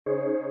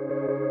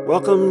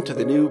Welcome to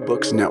the New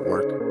Books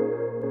Network.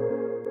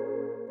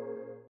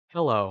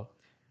 Hello,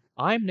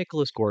 I'm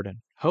Nicholas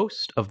Gordon,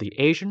 host of the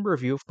Asian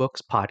Review of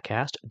Books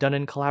podcast, done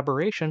in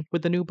collaboration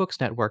with the New Books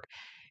Network.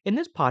 In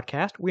this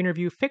podcast, we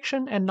interview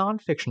fiction and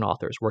nonfiction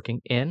authors working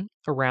in,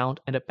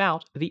 around, and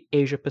about the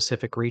Asia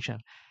Pacific region.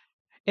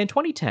 In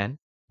 2010,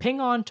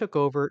 Ping An took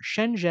over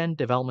Shenzhen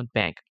Development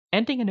Bank,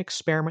 ending an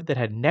experiment that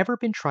had never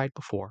been tried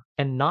before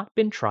and not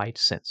been tried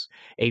since,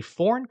 a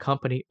foreign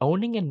company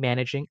owning and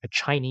managing a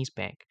Chinese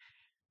bank.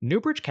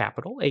 Newbridge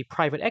Capital, a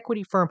private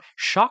equity firm,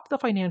 shocked the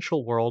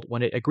financial world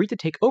when it agreed to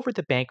take over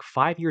the bank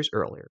 5 years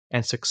earlier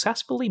and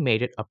successfully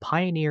made it a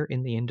pioneer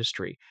in the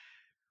industry.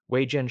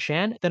 Weijian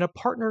Shan, then a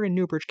partner in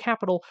Newbridge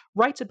Capital,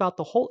 writes about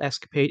the whole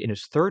escapade in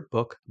his third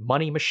book,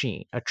 Money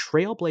Machine, a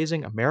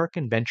trailblazing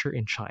American venture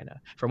in China,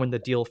 from when the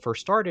deal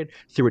first started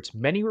through its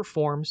many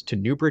reforms to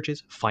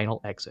Newbridge's final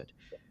exit.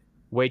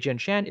 Weijian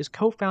Shan is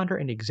co-founder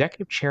and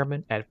executive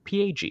chairman at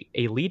PAG,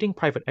 a leading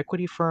private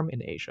equity firm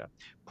in Asia.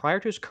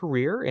 Prior to his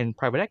career in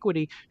private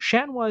equity,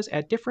 Shan was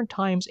at different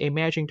times a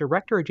managing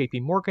director at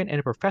JP Morgan and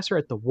a professor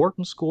at the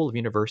Wharton School of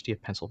University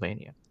of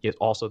Pennsylvania. He is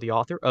also the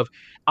author of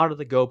Out of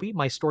the Gobi,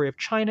 My Story of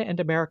China and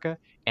America,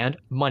 and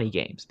Money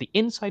Games, the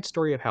inside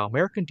story of how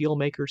American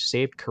dealmakers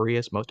saved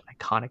Korea's most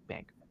iconic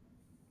bank.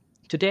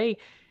 Today,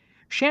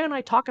 Shan and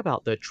I talk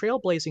about the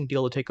trailblazing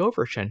deal to take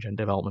over Shenzhen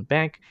Development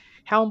Bank,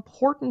 how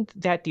important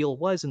that deal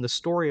was in the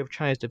story of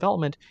China's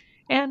development,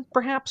 and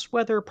perhaps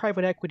whether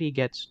private equity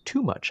gets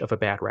too much of a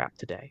bad rap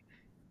today.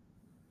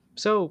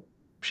 So,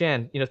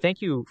 Shan,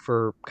 thank you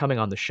for coming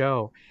on the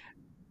show.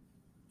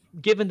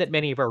 Given that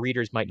many of our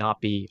readers might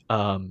not be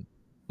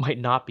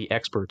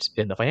experts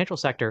in the financial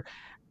sector,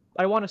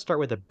 I want to start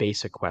with a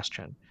basic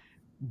question.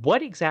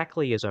 What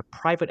exactly is a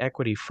private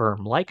equity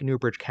firm like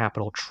Newbridge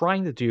Capital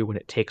trying to do when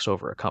it takes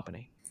over a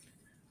company?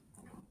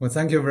 Well,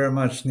 thank you very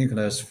much,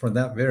 Nicholas, for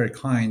that very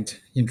kind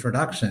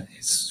introduction.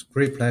 It's a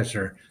great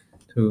pleasure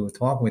to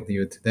talk with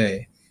you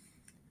today.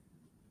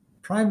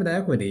 Private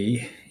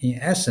equity, in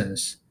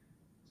essence,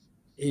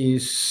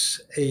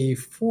 is a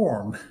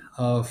form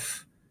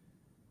of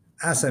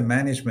asset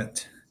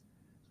management.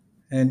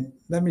 And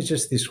let me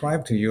just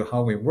describe to you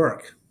how we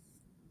work.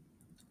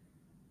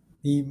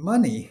 The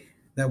money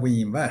that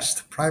we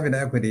invest, private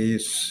equity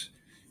is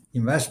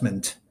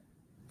investment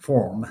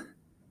form,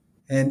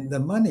 and the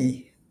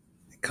money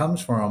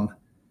comes from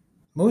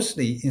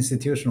mostly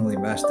institutional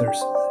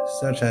investors,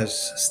 such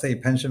as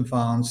state pension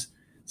funds,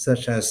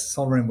 such as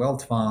sovereign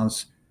wealth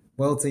funds,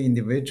 wealthy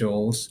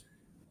individuals,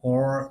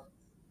 or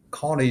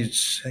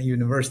college and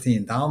university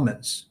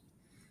endowments.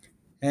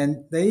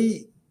 And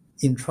they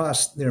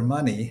entrust their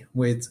money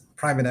with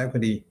private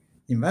equity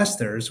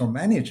investors or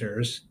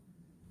managers,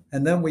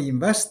 and then we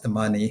invest the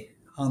money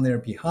on their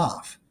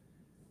behalf.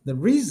 The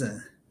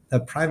reason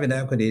that private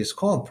equity is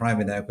called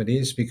private equity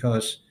is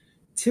because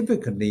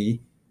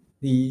typically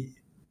the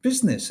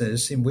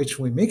businesses in which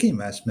we make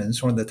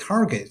investments or the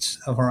targets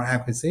of our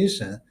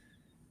acquisition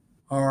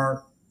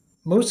are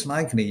most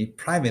likely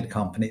private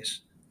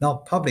companies,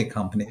 not public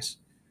companies.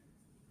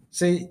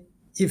 See,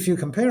 if you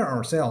compare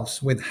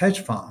ourselves with hedge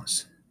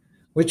funds,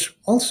 which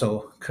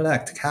also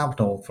collect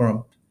capital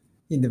from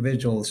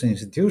individuals and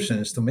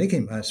institutions to make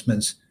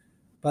investments,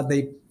 but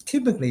they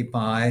typically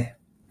buy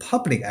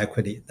public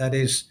equity, that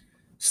is,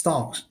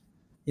 stocks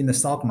in the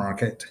stock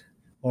market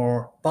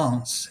or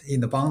bonds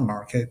in the bond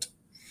market.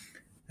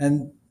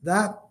 And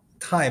that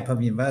type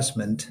of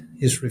investment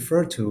is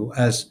referred to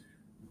as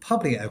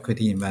public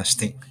equity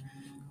investing.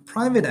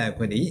 Private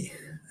equity,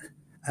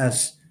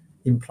 as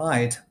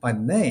implied by the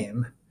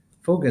name,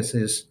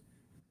 focuses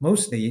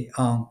mostly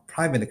on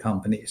private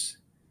companies.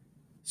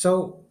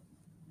 So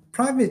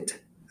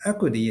private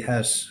equity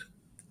has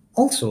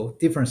also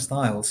different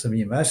styles of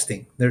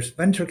investing. There's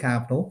venture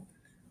capital,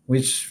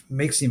 which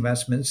makes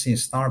investments in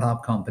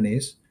startup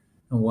companies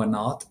and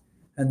whatnot.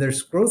 And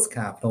there's growth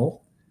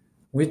capital,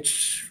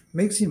 which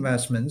makes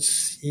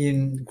investments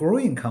in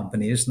growing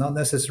companies, not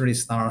necessarily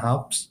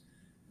startups,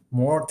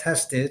 more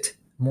tested,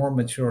 more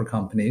mature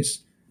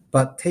companies,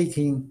 but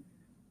taking,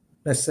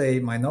 let's say,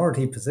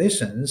 minority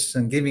positions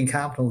and giving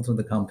capital to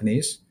the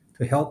companies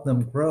to help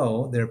them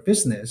grow their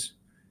business.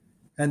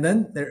 And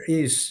then there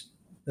is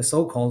the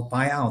so-called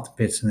buyout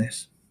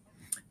business.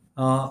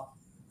 A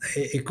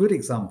good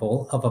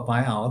example of a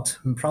buyout,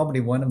 and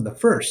probably one of the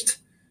first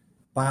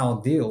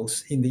buyout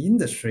deals in the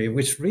industry,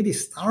 which really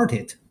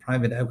started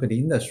private equity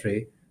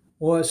industry,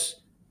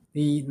 was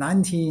the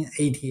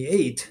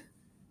 1988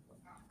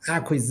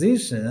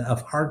 acquisition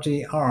of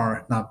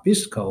RJR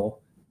Nabisco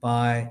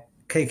by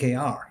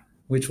KKR,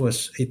 which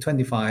was a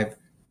 $25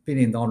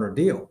 billion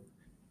deal.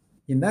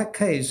 In that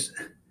case,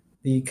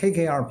 the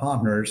KKR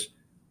partners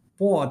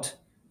bought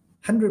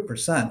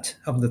 100%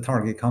 of the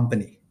target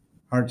company,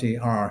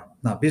 RJR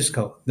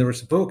Nabisco. There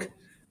was a book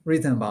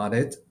written about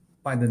it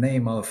by the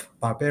name of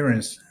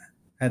Barbarians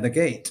at the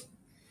Gate.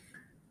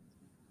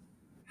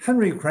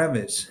 Henry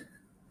Kravis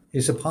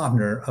is a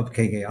partner of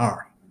KKR.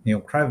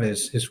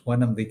 Kravis is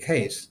one of the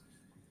case.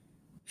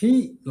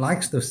 He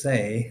likes to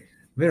say,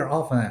 very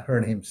often I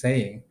heard him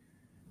saying,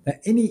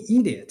 that any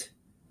idiot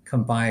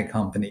can buy a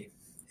company.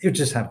 You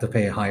just have to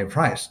pay a higher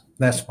price.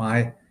 That's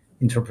my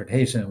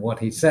interpretation of what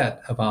he said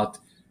about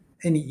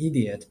any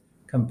idiot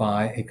can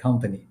buy a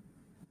company.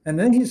 And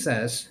then he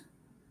says,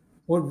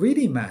 what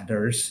really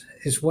matters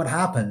is what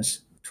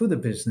happens to the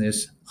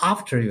business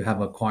after you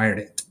have acquired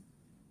it.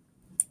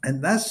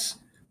 And that's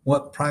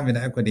what private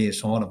equity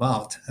is all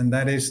about. And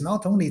that is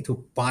not only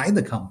to buy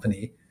the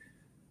company,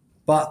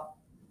 but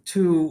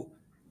to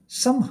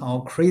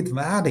somehow create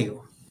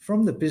value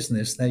from the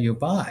business that you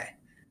buy.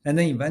 And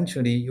then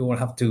eventually you will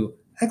have to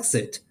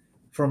exit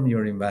from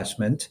your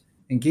investment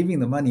and giving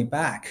the money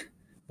back,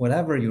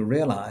 whatever you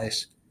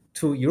realize,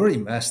 to your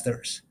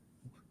investors,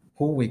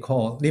 who we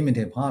call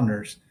limited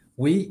partners.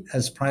 We,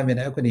 as private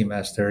equity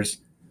investors,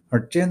 are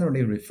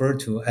generally referred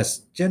to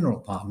as general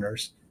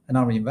partners, and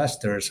our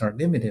investors are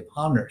limited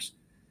partners.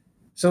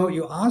 So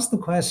you ask the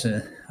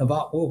question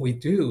about what we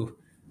do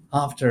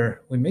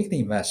after we make the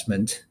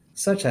investment,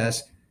 such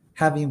as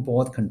having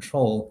bought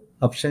control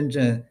of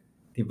Shenzhen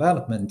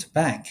Development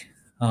Bank,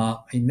 a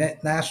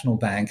national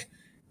bank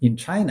in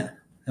China.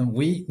 And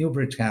we,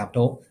 Newbridge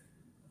Capital,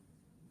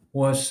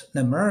 was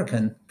an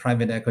American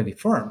private equity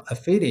firm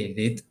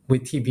affiliated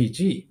with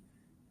TPG.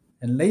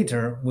 And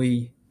later,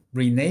 we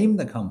renamed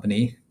the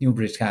company,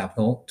 Newbridge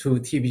Capital, to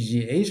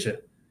TPG Asia.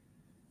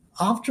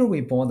 After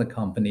we bought the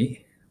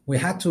company, we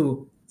had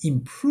to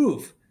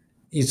improve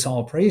its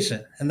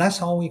operation, and that's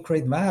how we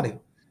create value.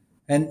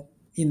 And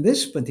in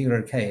this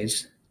particular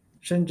case,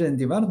 Shenzhen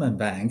Development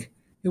Bank,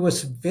 it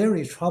was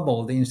very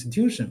troubled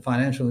institution,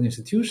 financial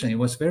institution. It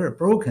was very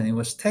broken. It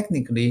was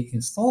technically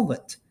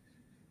insolvent.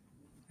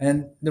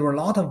 And there were a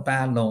lot of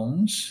bad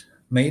loans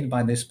made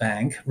by this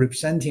bank,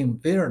 representing a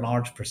very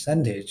large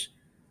percentage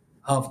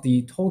of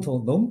the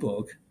total loan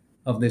book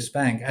of this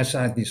bank, as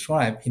I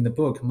described in the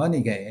book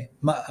Money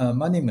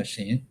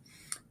Machine.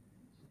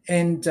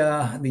 And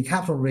the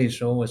capital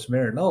ratio was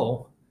very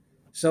low.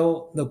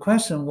 So the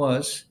question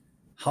was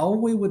how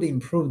we would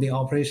improve the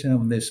operation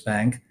of this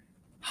bank.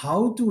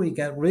 How do we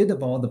get rid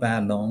of all the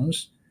bad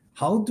loans?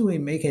 How do we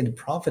make it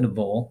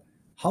profitable?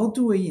 How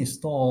do we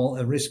install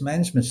a risk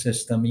management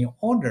system in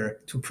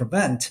order to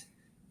prevent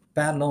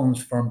bad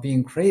loans from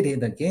being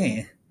created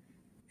again?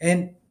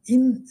 And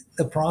in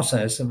the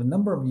process of a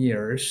number of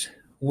years,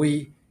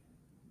 we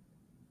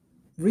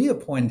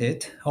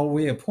appointed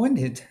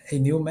a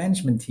new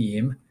management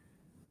team.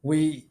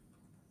 We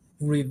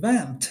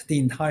revamped the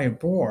entire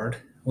board.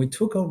 We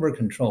took over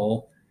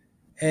control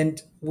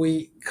and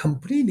we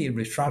completely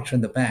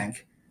restructured the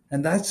bank.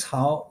 And that's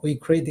how we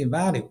created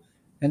value.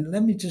 And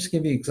let me just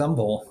give you an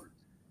example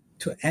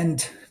to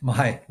end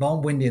my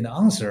long-winded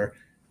answer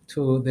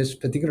to this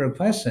particular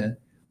question.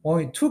 When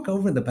we took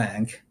over the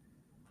bank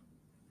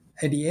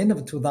at the end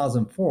of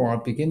 2004,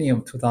 beginning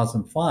of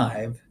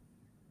 2005,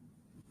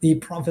 the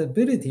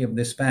profitability of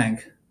this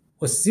bank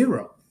was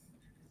zero.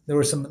 There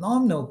was some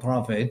nominal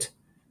profit,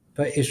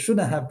 but it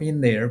shouldn't have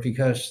been there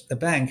because the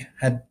bank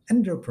had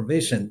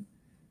under-provisioned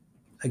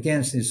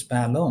against its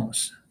bad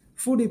loans.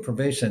 Fully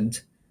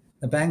provisioned,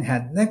 the bank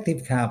had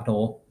negative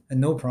capital and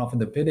no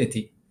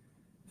profitability.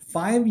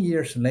 5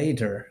 years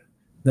later,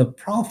 the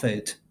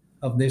profit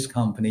of this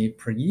company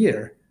per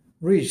year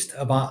reached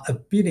about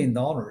 $1 billion.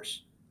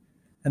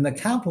 And the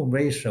capital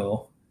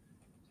ratio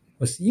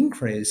was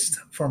increased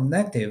from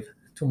negative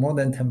to more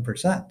than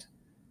 10%.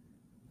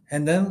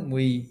 And then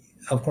we,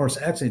 of course,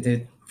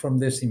 exited from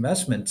this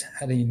investment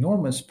at an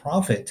enormous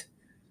profit,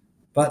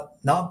 but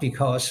not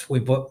because we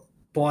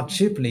bought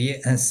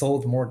cheaply and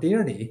sold more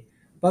dearly,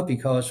 but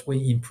because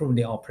we improved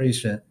the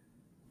operation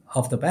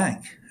of the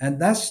bank. And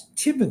that's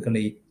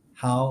typically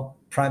how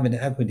private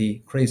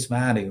equity creates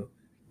value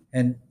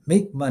and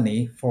make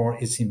money for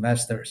its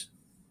investors.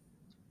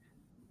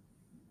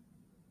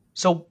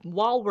 So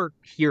while we're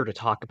here to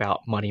talk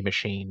about Money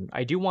Machine,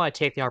 I do want to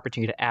take the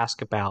opportunity to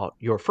ask about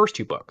your first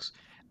two books.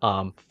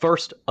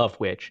 First of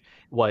which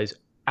was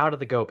Out of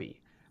the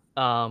Gobi.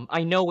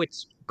 I know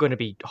it's going to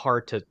be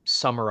hard to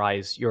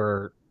summarize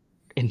your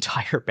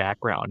entire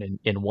background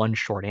in one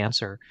short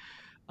answer.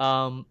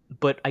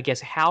 But I guess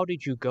how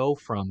did you go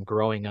from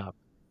growing up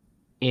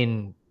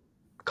in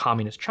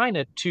communist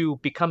China to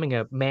becoming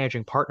a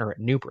managing partner at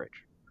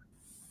Newbridge?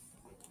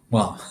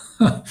 Well,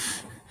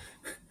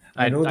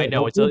 I I wrote I a know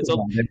whole it's book a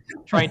about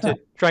it.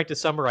 trying to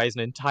summarize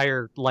an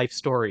entire life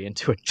story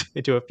into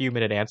a few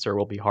minute answer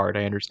will be hard.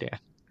 I understand.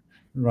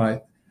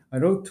 Right. I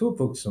wrote two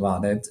books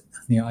about it.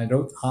 I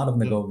wrote Out of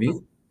the Gobi.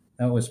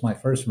 That was my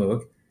first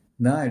book.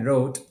 Then I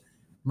wrote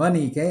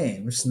Money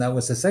Games. That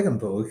was the second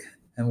book.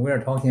 And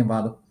we're talking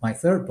about my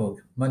third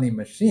book, Money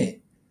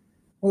Machine.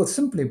 Well,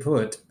 simply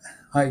put,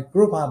 I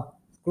grew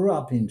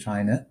up in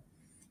China,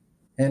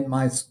 and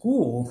my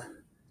school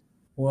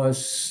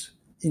was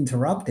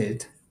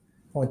interrupted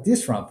or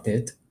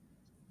disrupted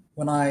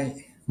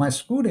my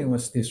schooling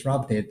was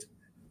disrupted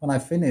when I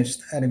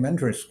finished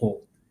elementary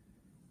school,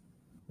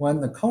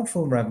 when the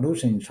Cultural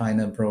Revolution in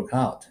China broke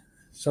out.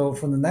 So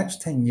for the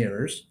next 10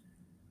 years,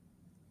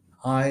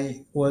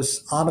 I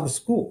was out of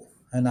school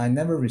and I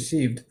never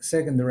received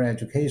secondary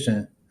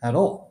education at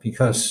all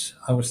because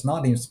I was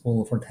not in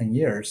school for 10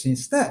 years.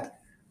 Instead,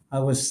 I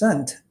was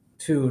sent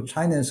to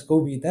China's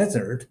Gobi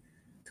Desert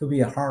to be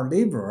a hard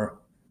laborer,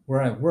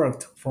 where I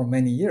worked for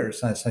many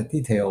years, as I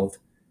detailed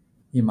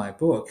in my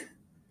book.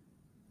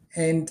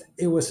 And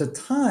it was a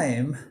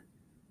time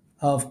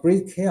of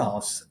great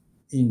chaos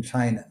in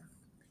China.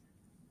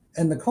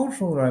 And the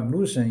Cultural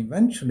Revolution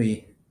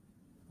eventually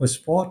was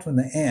brought to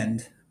an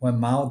end when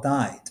Mao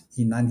died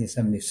in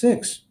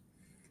 1976.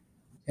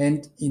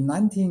 And in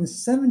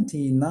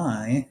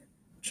 1979,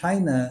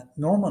 China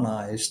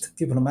normalized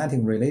diplomatic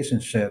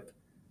relationship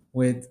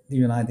with the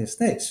United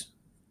States.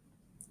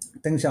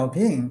 Deng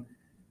Xiaoping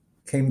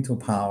came to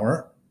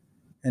power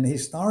and he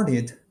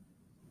started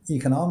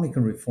economic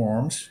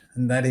reforms,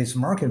 and that is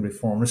market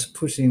reforms,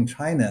 pushing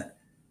China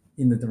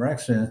in the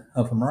direction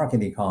of a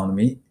market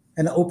economy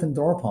and open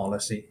door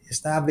policy,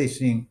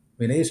 establishing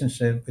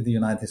relationship with the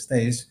United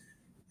States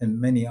and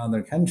many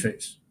other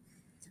countries.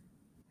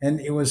 And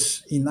it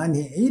was in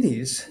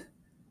 1980s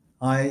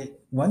I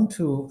went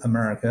to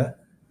America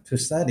to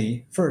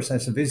study, first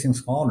as a visiting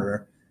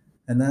scholar,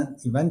 and then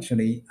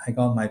eventually I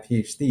got my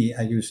PhD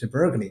at UC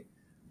Berkeley.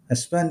 I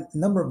spent a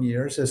number of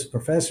years as a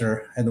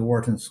professor at the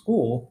Wharton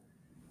School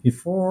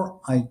before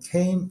I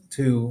came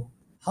to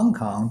Hong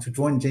Kong to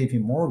join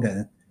JP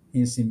Morgan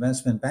in its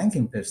investment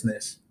banking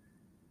business.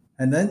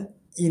 And then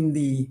in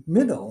the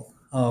middle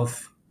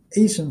of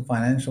Asian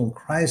financial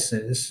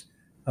crisis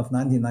of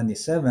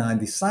 1997, I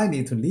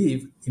decided to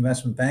leave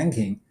investment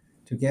banking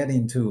to get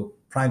into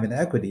private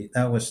equity.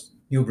 That was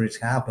Newbridge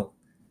Capital.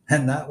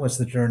 And that was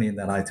the journey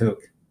that I took.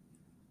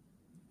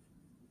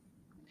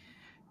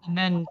 And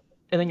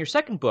then your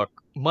second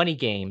book, Money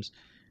Games,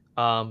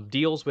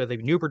 deals with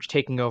Newbridge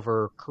taking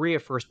over Korea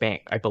First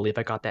Bank. I believe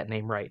I got that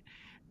name right.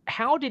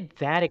 How did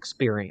that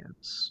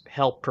experience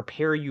help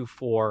prepare you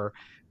for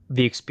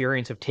the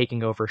experience of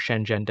taking over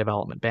Shenzhen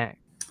Development Bank?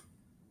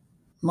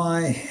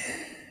 My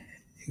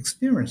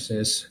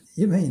experiences,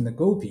 even in the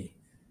Gobi,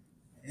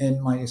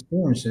 and my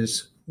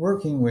experiences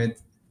working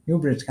with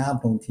Newbridge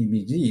Capital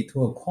TBG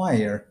to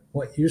acquire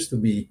what used to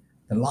be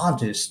the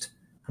largest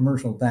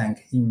commercial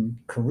bank in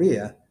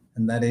Korea,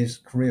 and that is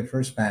Korea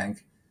First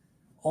Bank,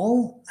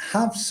 all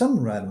have some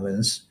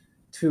relevance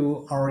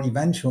to our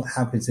eventual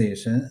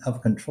acquisition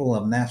of control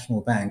of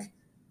National Bank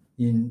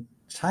in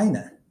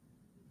China.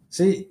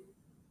 See,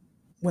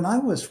 when I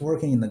was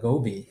working in the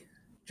Gobi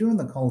during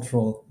the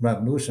Cultural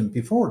Revolution,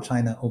 before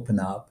China opened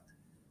up,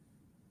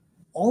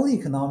 all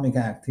economic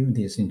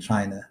activities in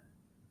China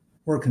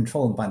were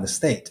controlled by the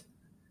state.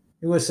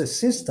 It was a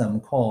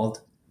system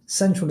called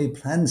centrally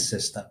planned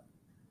system.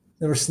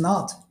 There was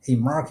not a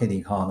market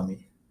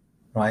economy,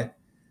 right?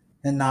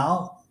 And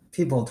now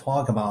people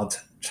talk about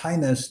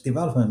China's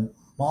development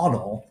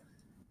model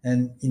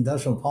and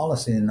industrial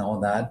policy and all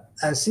that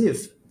as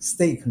if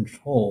state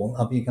control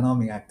of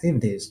economic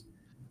activities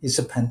is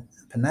a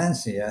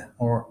panacea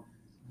or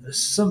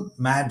some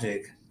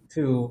magic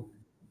to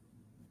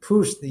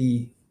push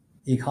the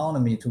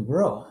economy to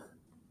grow.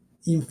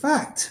 In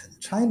fact,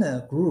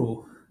 China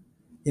grew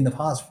in the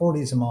past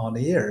 40 some odd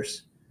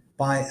years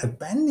by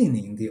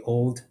abandoning the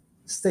old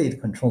state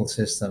control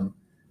system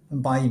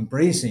and by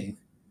embracing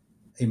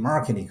a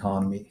market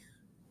economy,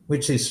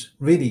 which is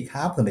really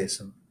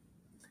capitalism.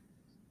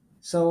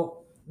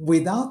 So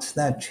without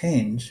that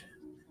change,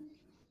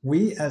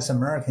 we as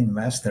American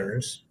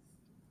investors,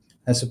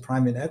 as a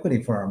private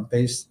equity firm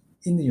based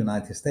in the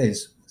United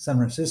States, San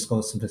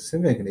Francisco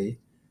specifically,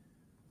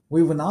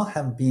 we would not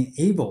have been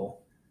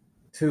able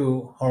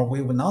to, or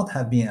we would not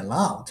have been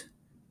allowed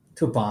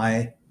to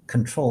buy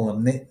control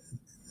of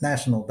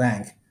National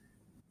Bank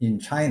in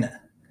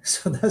China.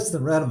 So that's the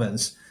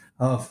relevance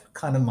of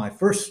kind of my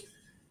first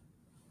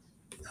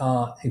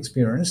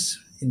experience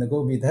in the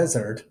Gobi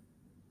Desert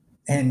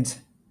and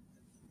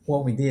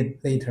what we did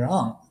later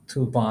on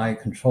to buy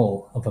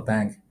control of a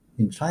bank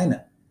in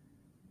China.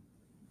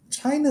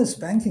 China's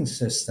banking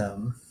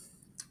system,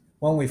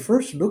 when we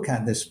first looked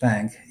at this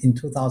bank in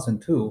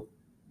 2002,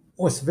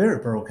 was very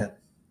broken.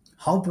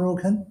 How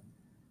broken?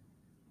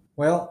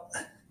 Well,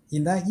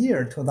 in that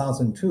year,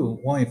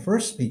 2002, when we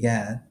first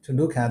began to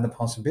look at the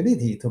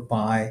possibility to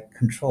buy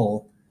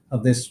control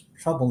of this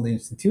troubled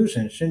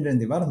institution, Shenzhen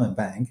Development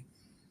Bank,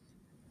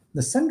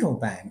 the central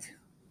bank,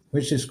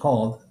 which is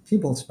called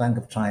People's Bank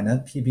of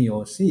China,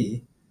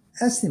 PBOC,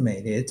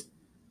 estimated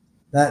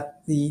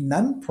that the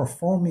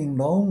non-performing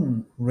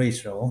loan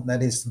ratio,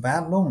 that is the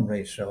bad loan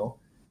ratio,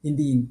 in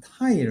the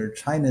entire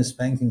China's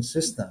banking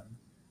system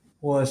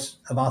was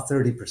about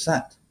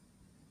 30%.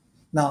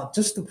 Now,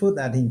 just to put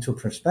that into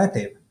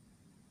perspective,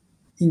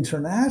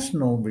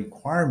 international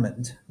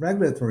requirement,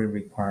 regulatory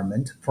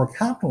requirement for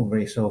capital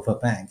ratio of a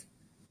bank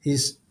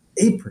is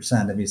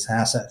 8% of its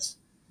assets.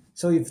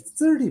 So if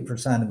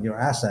 30% of your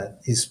asset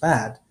is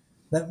bad,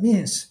 that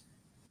means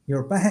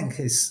your bank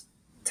is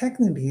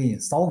technically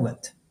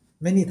insolvent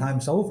many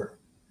times over,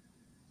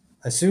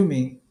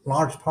 assuming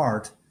large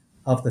part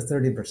of the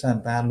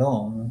 30% bad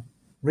loan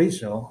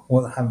ratio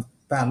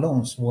bad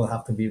loans will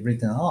have to be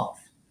written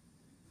off.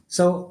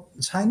 So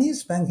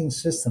Chinese banking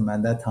system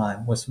at that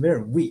time was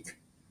very weak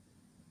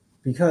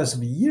because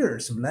of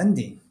years of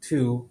lending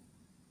to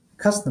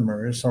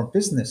customers or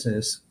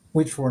businesses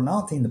which were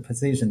not in the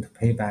position to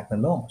pay back the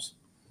loans.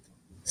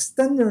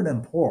 Standard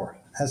 & Poor,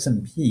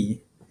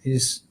 S&P,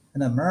 is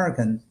an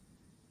American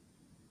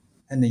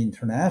and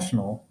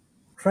international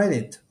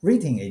credit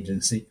rating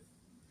agency.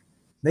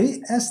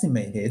 They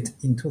estimated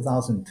in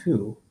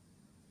 2002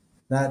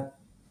 that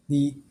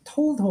the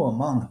total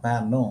amount of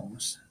bad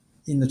loans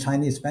in the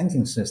Chinese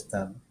banking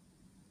system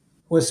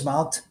was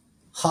about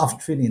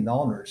 $500 billion.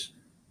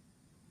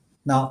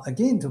 Now,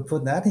 again, to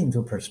put that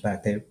into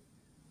perspective,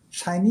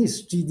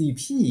 Chinese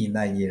GDP in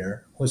that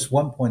year was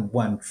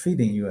 1.1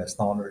 trillion US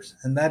dollars,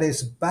 and that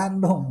is bad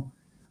loan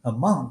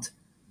amount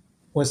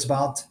was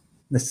about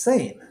the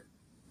same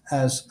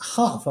as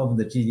half of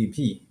the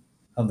GDP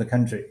of the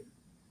country.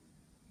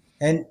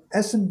 And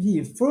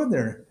S&P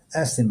further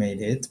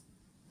estimated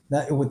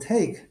that it would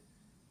take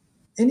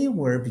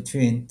anywhere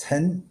between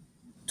 10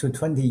 to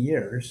 20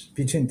 years,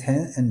 between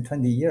 10 and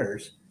 20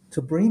 years,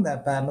 to bring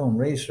that bad loan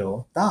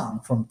ratio down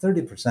from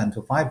 30%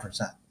 to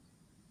 5%.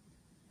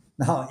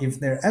 Now, if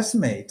their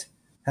estimate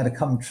had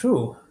come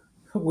true,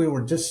 we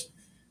were just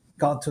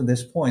got to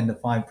this point of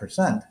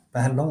 5%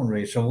 bad loan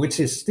ratio, which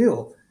is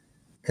still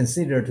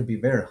considered to be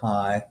very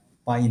high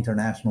by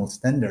international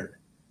standard.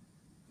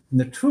 And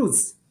the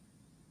truth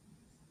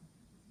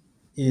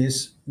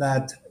is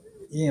that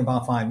in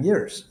about 5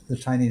 years, the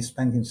Chinese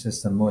banking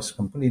system was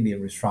completely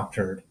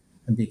restructured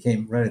and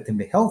became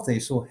relatively healthy,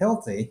 so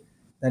healthy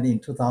that in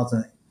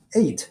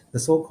 2008, the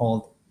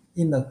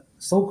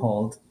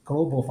so-called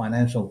global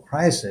financial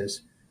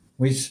crisis,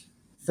 which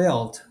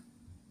failed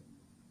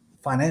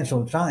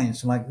financial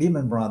giants like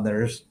Lehman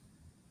Brothers,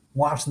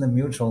 Washington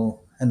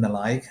Mutual, and the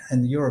like,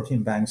 and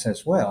European banks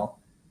as well,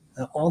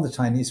 all the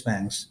Chinese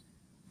banks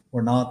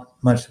were not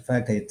much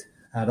affected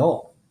at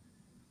all.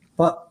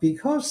 But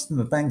because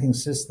the banking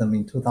system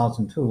in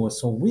 2002 was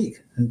so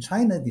weak, and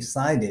China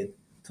decided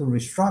to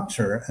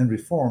restructure and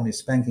reform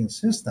its banking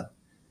system,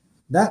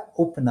 that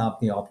opened up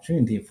the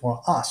opportunity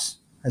for us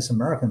as an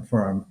American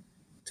firm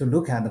to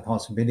look at the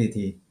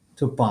possibility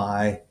to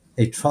buy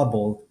a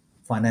troubled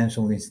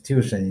financial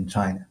institution in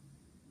China.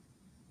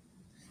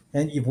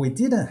 And if we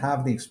didn't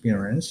have the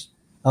experience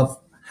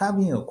of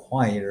having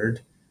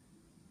acquired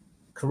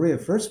Korea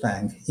First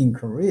Bank in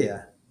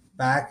Korea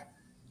back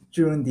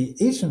during the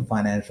Asian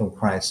financial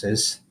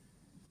crisis,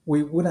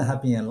 we wouldn't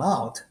have been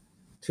allowed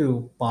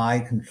to buy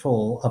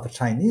control of a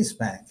Chinese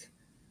bank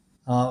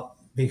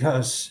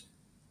because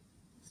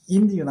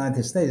in the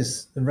United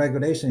States, the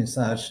regulation is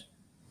such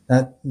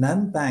that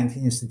non-bank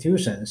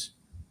institutions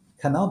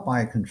cannot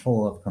buy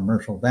control of a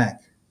commercial bank.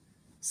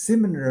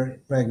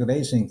 Similar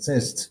regulation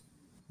exists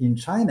in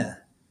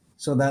China,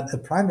 so that a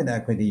private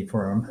equity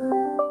firm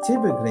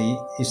typically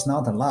is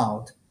not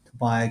allowed to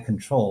buy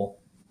control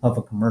of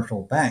a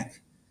commercial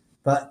bank.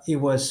 But it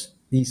was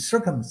the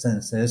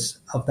circumstances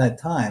of that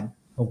time,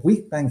 a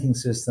weak banking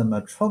system,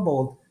 a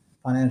troubled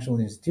financial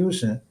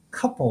institution,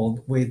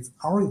 coupled with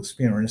our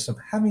experience of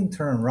having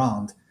turned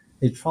around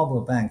a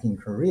troubled bank in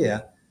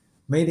Korea,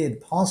 made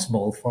it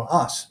possible for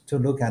us to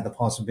look at the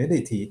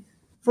possibility,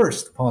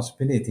 first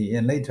possibility,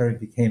 and later it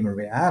became a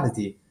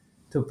reality,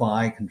 to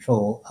buy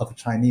control of a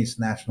Chinese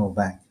national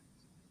bank.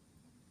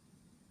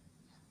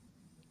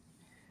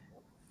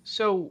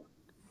 So,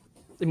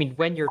 I mean,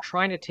 when you're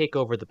trying to take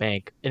over the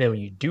bank, and then when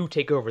you do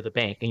take over the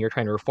bank and you're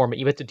trying to reform it,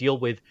 you have to deal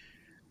with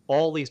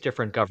all these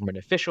different government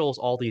officials,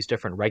 all these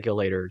different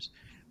regulators,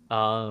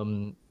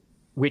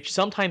 which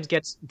sometimes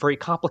gets very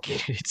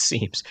complicated, it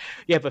seems.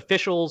 You have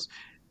officials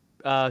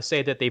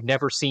say that they've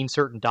never seen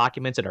certain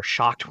documents and are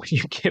shocked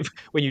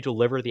when you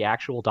deliver the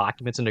actual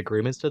documents and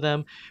agreements to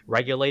them.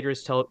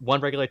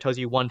 One regulator tells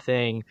you one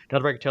thing,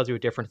 another regulator tells you a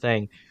different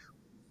thing.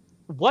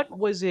 What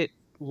was it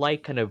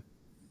like, kind of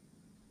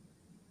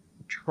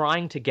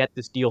trying to get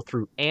this deal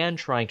through and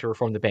trying to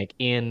reform the bank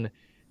in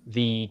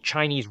the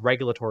Chinese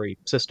regulatory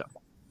system?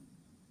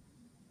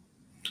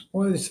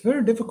 Well, it's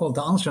very difficult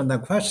to answer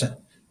that question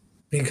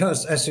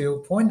because, as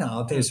you point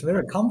out, it's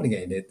very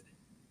complicated.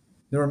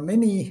 There are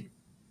many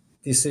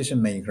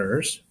decision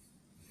makers,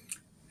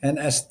 and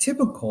as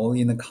typical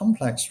in a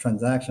complex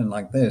transaction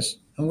like this,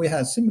 and we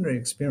had similar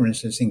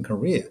experiences in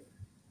Korea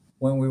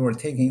when we were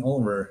taking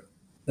over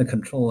the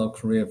control of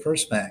Korea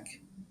First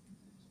Bank,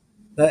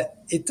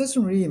 that it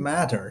doesn't really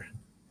matter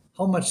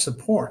how much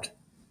support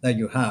that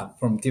you have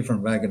from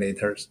different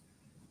regulators.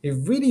 It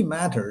really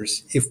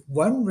matters if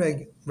one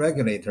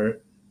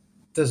regulator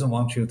doesn't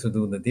want you to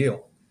do the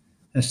deal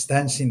and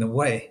stands in the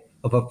way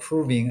of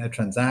approving a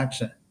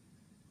transaction.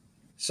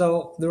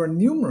 So there were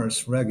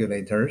numerous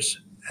regulators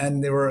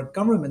and there were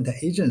government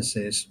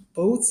agencies,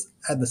 both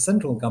at the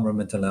central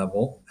government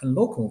level and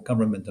local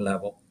government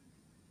level.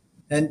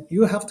 And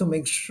you have to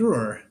make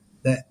sure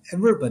that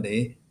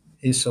everybody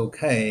is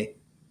okay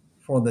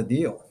for the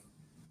deal.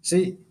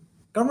 See,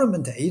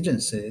 government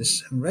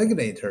agencies and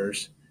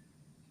regulators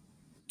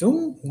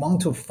don't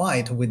want to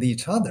fight with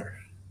each other.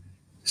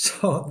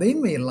 So they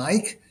may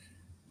like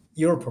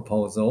your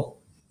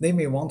proposal, they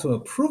may want to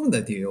approve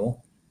the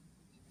deal,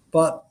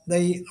 but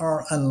they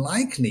are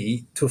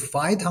unlikely to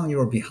fight on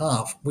your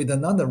behalf with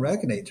another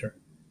regulator.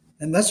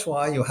 And that's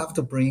why you have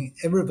to bring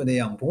everybody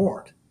on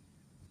board.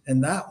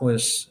 And that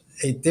was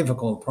a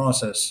difficult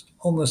process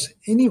almost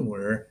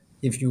anywhere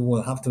if you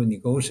will have to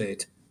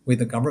negotiate with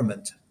the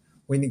government.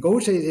 We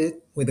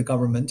negotiated with the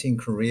government in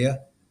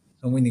Korea,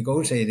 and we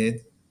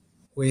negotiated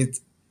with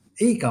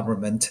a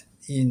government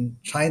in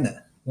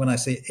China. When I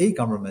say a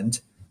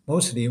government,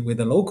 mostly with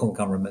the local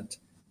government,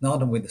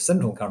 not with the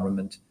central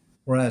government.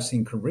 Whereas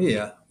in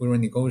Korea, we were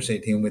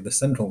negotiating with the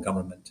central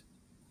government.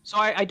 So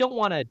I don't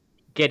want to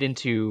get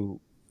into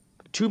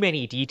too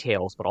many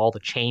details about all the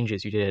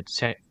changes you did at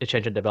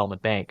Shenzhen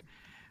Development Bank,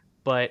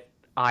 but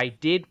I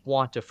did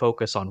want to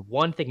focus on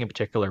one thing in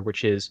particular,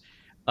 which is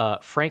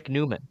Frank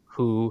Newman,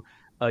 who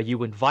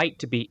you invite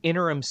to be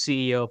interim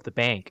CEO of the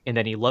bank, and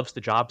then he loves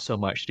the job so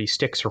much that he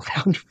sticks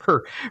around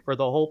for the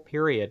whole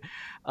period.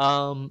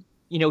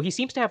 He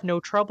seems to have no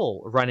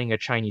trouble running a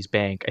Chinese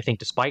bank, I think,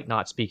 despite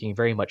not speaking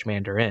very much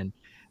Mandarin.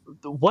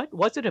 What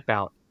was it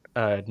about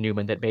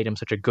Newman that made him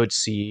such a good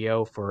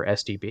CEO for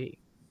SDB?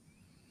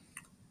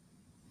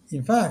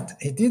 In fact,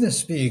 he didn't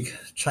speak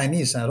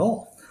Chinese at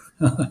all.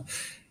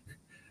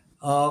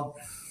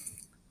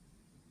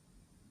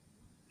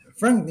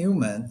 Frank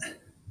Newman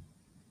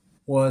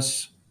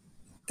was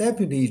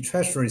Deputy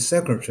Treasury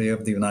Secretary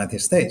of the United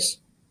States.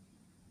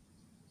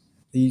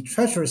 The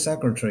Treasury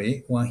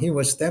Secretary, when he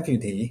was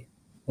deputy,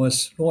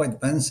 was Lloyd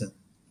Bentsen,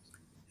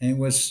 and it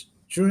was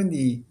during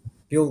the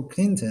Bill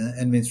Clinton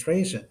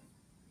administration.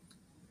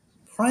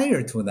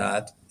 Prior to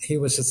that, he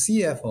was a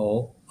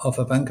CFO of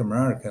a Bank of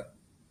America.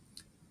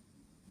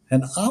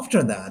 And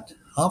after that,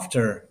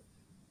 after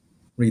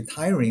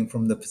retiring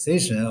from the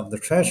position of the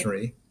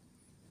Treasury,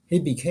 he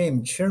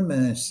became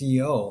chairman and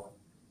CEO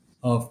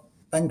of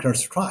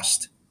Bankers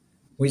Trust,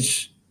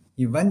 which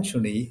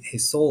eventually he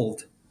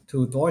sold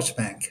to Deutsche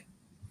Bank.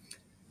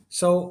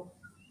 So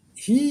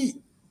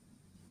he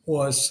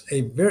was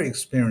a very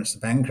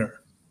experienced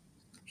banker.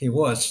 I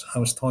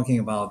was talking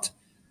about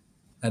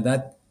at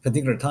that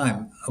particular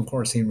time, of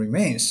course, he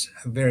remains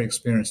a very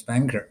experienced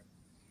banker.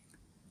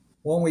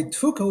 When we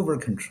took over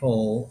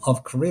control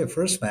of Korea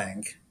First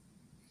Bank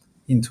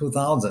in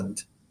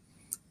 2000,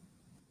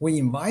 we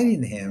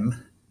invited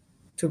him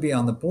to be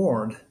on the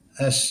board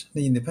as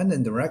the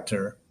independent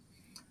director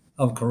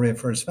of Korea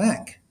First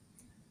Bank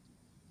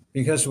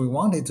because we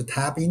wanted to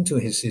tap into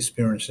his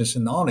experiences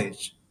and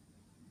knowledge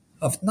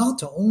of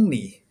not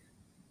only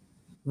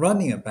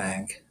running a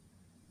bank,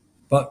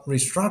 but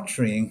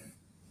restructuring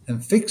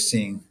and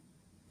fixing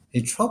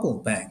a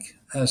troubled bank,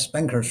 as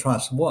Bankers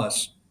Trust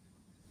was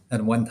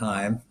at one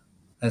time,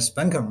 as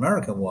Bank of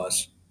America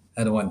was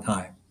at one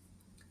time.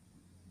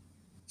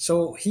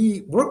 So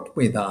he worked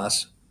with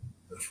us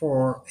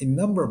for a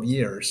number of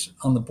years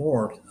on the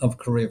board of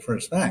Korea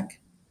First Bank.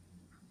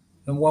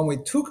 And when we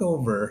took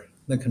over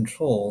the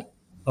control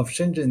of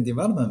Shenzhen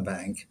Development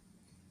Bank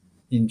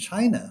in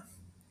China,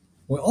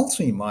 we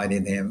also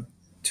invited him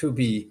to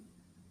be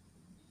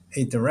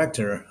a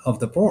director of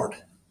the board,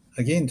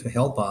 again to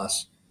help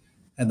us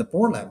at the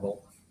board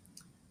level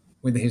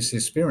with his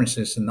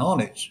experiences and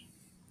knowledge.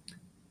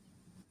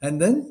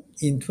 And then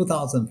in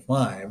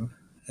 2005,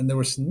 and there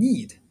was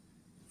need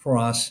for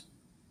us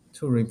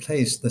to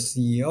replace the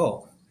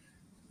CEO,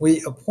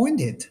 we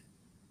appointed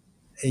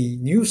a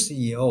new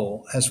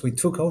CEO as we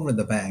took over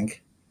the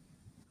bank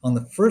on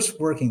the first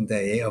working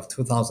day of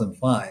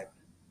 2005.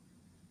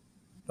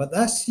 But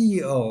that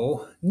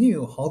CEO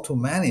knew how to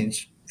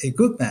manage a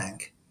good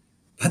bank,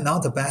 but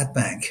not a bad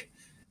bank.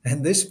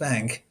 And this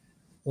bank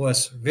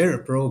was very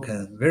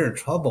broken, very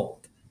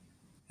troubled.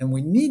 And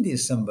we needed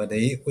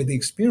somebody with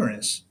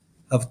experience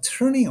of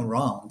turning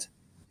around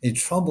a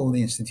troubled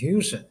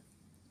institution.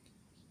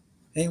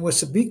 And it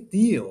was a big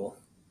deal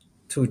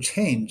to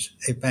change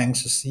a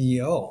bank's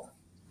CEO.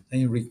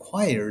 And it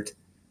required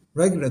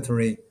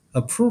regulatory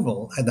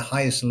approval at the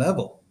highest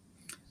level.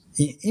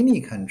 In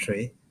any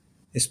country,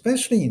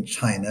 especially in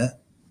China,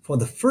 for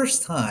the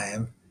first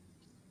time,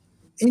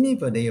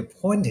 anybody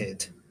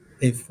appointed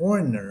a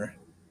foreigner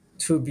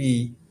to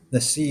be the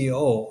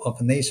CEO of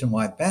a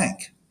nationwide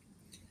bank.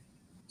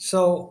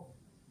 So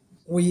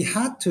we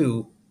had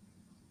to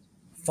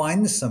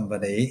find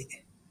somebody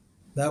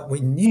that we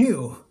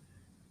knew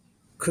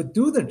could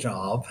do the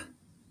job,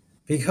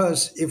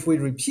 because if we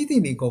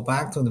repeatedly go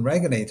back to the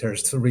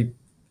regulators to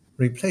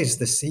replace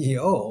the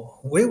CEO,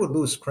 we would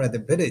lose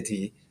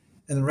credibility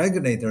and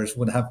regulators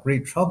would have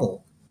great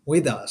trouble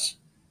with us.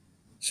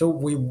 So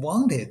we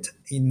wanted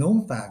a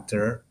known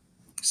factor,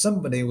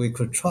 somebody we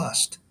could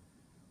trust.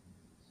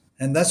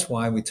 And that's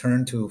why we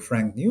turned to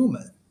Frank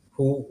Newman,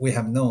 who we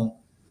had known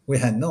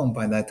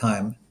by that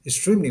time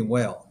extremely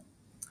well.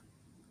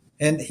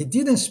 And he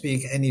didn't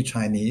speak any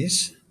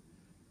Chinese.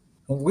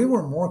 We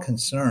were more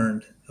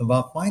concerned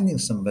about finding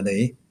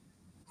somebody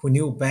who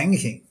knew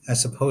banking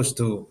as opposed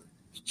to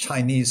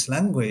Chinese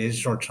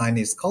language or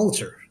Chinese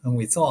culture. And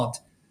we thought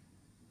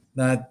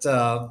that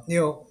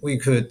we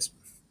could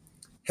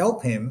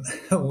help him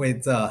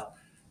with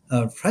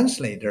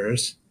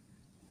translators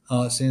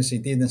since he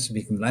didn't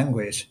speak the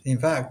language. In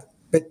fact,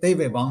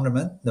 David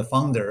Bonderman, the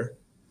founder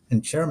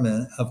and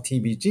chairman of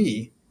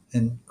TBG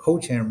and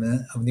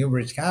co-chairman of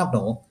Newbridge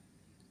Capital,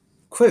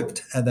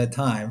 quipped at that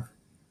time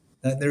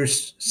that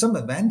there's some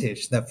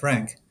advantage that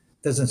Frank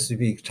doesn't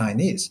speak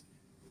Chinese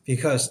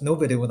because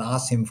nobody would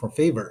ask him for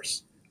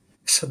favors.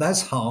 So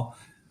that's how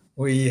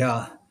we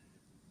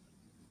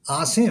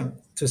asked him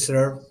to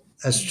serve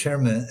as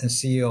chairman and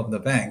CEO of the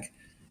bank,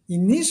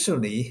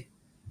 initially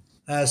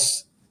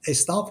as a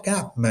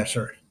stopgap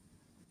measure,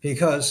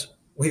 because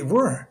we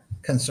were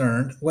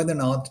concerned whether or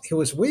not he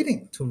was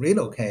willing to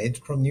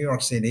relocate from New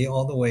York City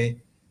all the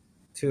way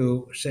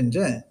to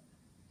Shenzhen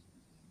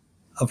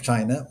of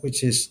China,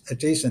 which is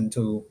adjacent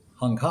to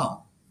Hong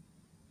Kong.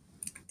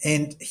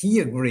 And he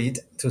agreed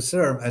to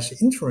serve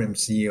as interim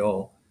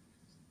CEO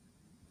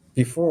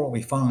before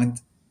we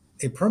found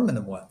a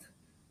permanent one.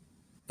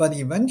 But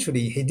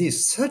eventually he did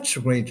such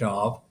a great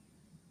job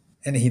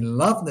and he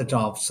loved the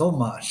job so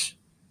much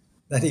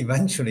that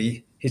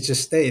eventually he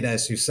just stayed,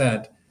 as you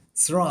said,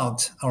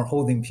 throughout our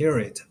holding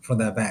period for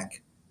that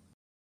bank.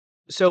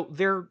 So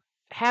there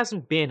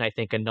hasn't been, I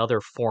think,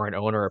 another foreign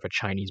owner of a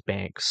Chinese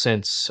bank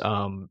since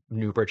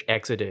Newbridge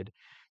exited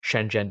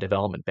Shenzhen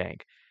Development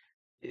Bank.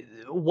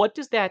 What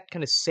does that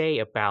kind of say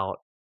about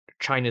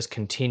China's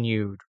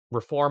continued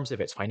reforms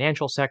of its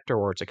financial sector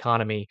or its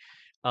economy?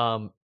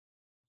 Um,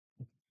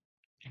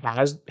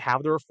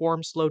 have the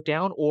reforms slowed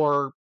down,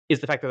 or is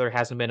the fact that there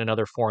hasn't been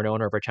another foreign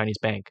owner of a Chinese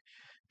bank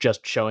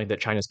just showing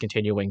that China's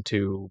continuing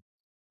to,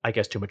 I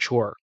guess, to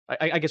mature?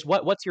 I guess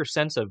what's your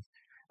sense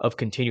of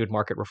continued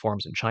market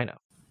reforms in China?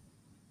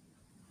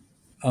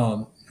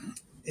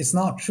 It's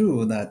not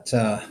true that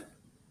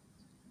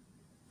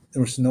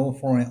there was no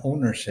foreign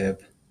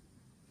ownership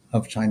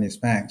of Chinese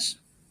banks.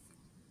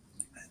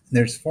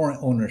 There's foreign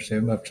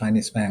ownership of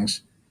Chinese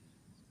banks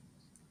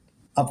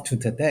up to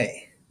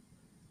today.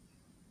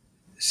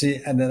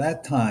 See, at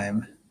that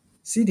time,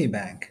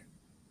 Citibank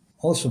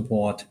also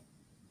bought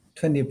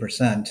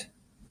 20%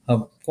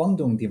 of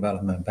Guangdong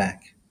Development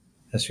Bank,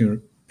 as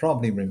you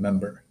probably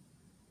remember.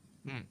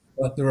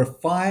 But there were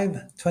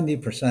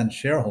 20%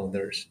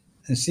 shareholders,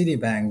 and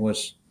Citibank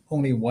was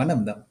only one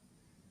of them.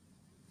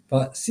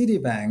 But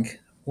Citibank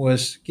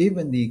was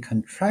given the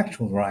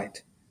contractual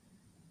right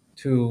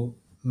to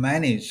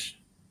manage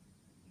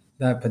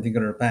that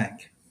particular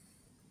bank.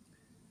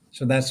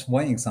 So that's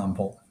one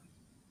example.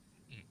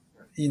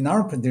 In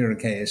our particular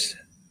case,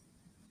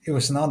 it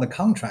was not the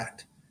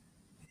contract.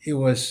 It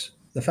was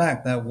the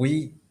fact that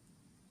we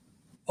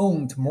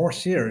owned more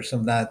shares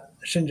of that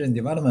Shenzhen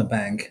Development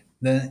Bank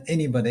than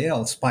anybody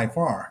else by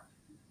far.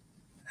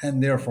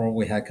 And therefore,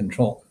 we had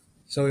control.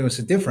 So it was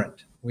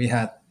different. We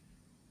had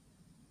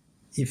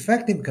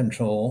effective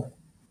control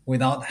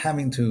without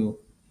having to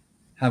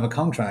have a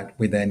contract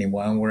with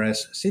anyone,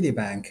 whereas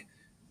Citibank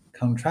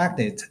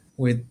contracted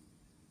with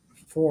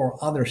 4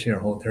 other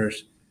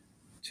shareholders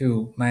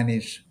to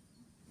manage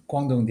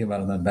Guangdong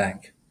Development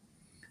Bank.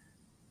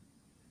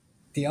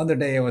 The other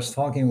day, I was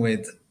talking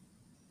with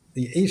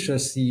the Asia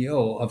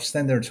CEO of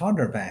Standard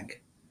Chartered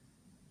Bank.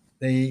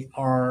 They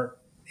are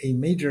a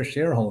major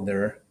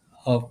shareholder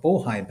of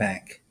Bohai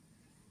Bank,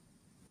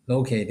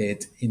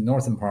 located in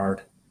northern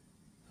part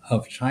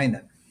of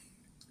China.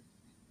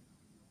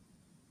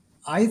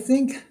 I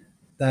think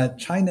that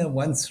China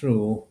went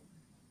through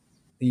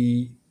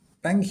the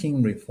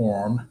banking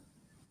reform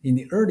in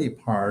the early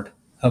part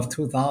of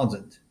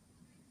 2000,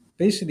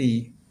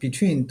 basically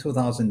between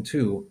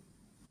 2002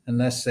 and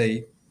let's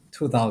say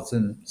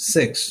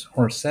 2006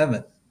 or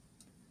 7.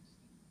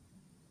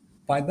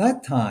 By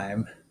that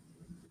time,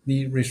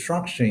 the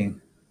restructuring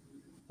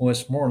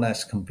was more or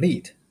less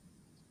complete.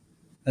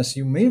 As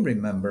you may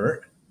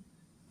remember,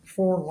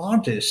 4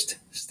 largest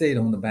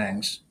state-owned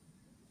banks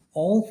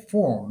all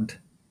formed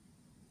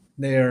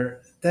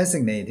their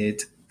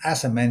designated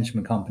asset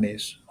management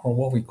companies, or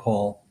what we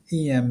call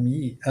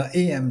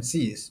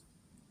AMCs,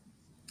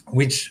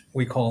 which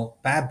we call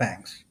bad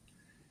banks.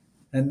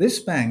 And these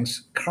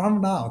banks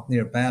carved out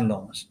their bad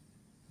loans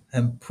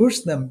and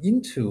pushed them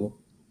into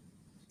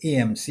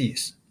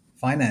AMCs,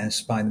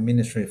 financed by the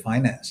Ministry of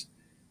Finance.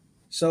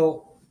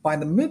 So by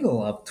the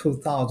middle of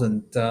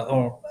 2000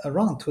 or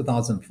around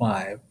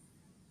 2005,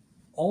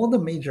 all the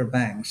major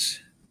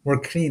banks were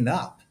cleaned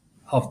up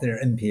of their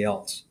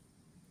NPLs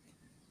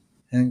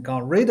and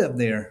got rid of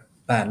their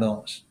bad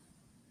loans.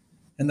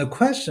 And the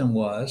question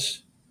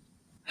was,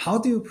 how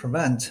do you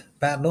prevent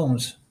bad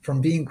loans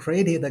from being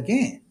created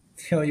again?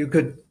 You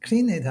could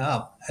clean it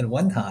up at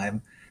one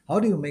time. How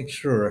do you make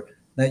sure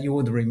that you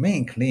would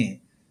remain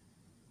clean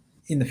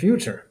in the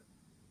future?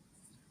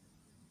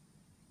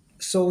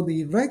 So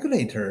the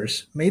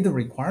regulators made the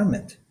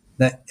requirement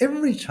that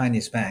every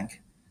Chinese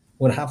bank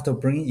would have to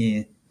bring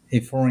in a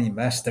foreign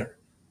investor.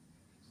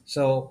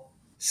 So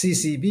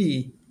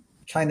CCB,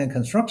 China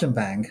Construction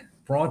Bank,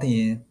 brought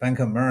in Bank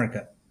of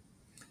America.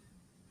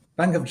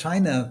 Bank of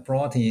China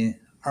brought in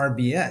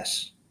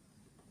RBS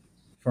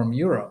from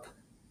Europe.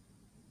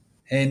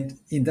 And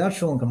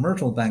Industrial and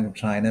Commercial Bank of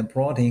China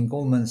brought in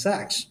Goldman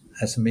Sachs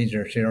as a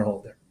major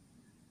shareholder.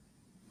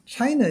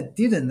 China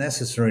didn't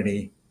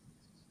necessarily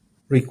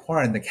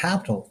require the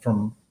capital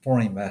from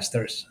foreign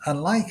investors,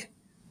 unlike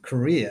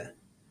Korea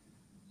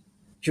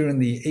during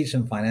the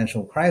Asian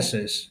financial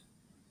crisis,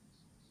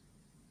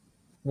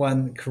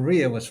 when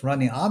Korea was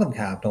running out of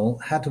capital,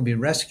 had to be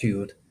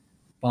rescued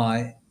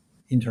by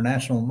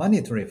International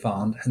Monetary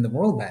Fund and the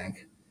World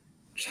Bank.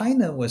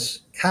 China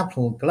was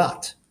capital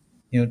glut.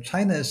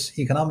 China's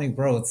economic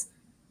growth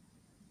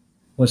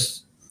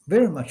was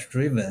very much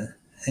driven,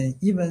 and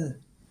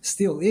even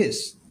still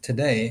is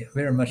today,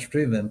 very much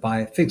driven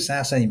by fixed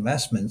asset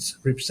investments,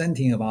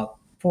 representing about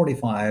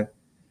 45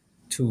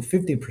 to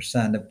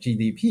 50% of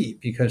GDP,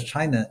 because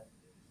China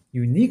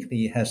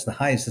uniquely has the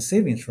highest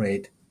savings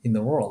rate in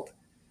the world.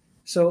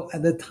 So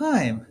at the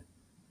time,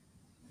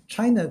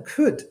 China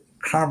could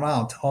carve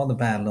out all the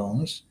bad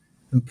loans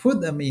and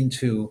put them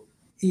into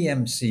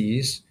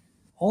EMCs,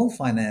 all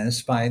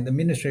financed by the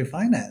Ministry of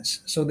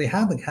Finance. So they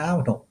have the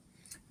capital.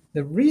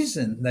 The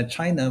reason that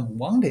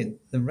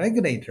the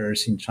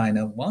regulators in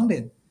China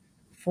wanted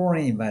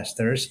foreign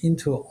investors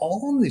into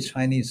all the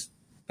Chinese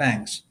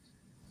banks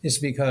is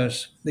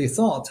because they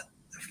thought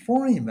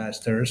foreign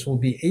investors will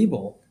be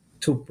able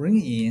to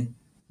bring in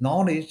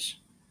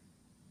knowledge,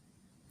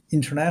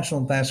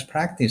 international best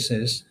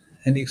practices,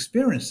 and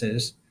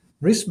experiences,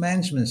 risk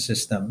management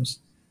systems,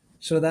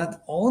 so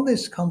that all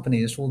these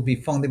companies will be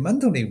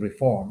fundamentally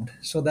reformed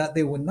so that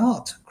they would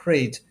not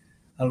create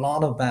a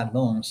lot of bad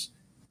loans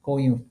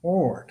going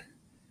forward.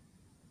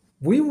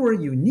 We were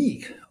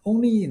unique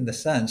only in the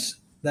sense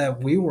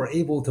that we were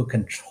able to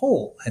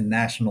control a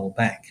national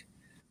bank.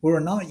 We were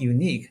not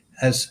unique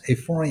as a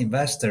foreign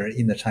investor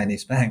in the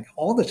Chinese bank.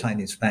 All the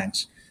Chinese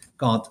banks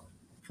got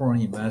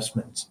foreign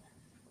investments.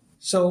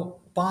 So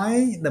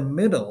by the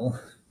middle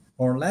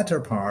or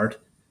latter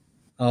part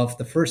of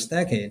the first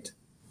decade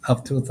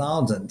of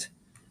 2000,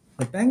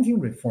 the banking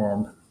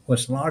reform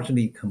was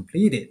largely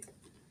completed.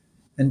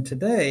 And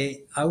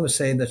today, I would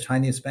say the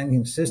Chinese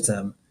banking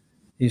system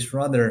is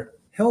rather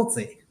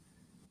healthy.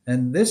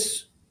 And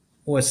this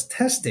was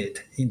tested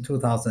in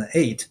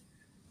 2008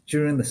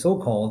 during the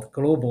so-called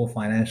global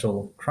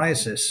financial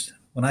crisis.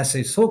 When I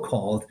say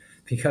so-called,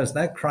 because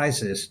that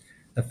crisis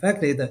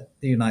affected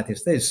the United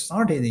States,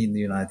 started in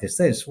the United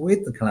States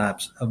with the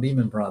collapse of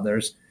Lehman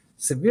Brothers,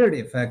 severely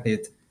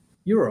affected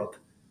Europe,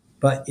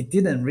 but it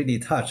didn't really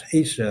touch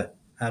Asia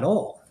at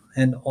all.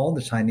 And all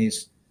the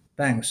Chinese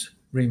banks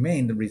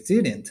remained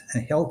resilient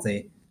and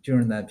healthy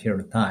during that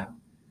period of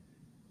time.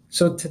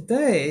 So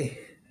today,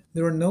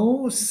 there are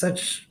no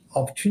such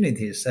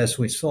opportunities as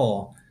we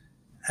saw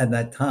at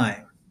that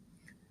time.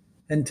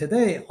 And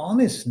today,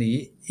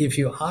 honestly, if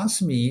you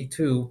ask me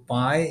to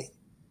buy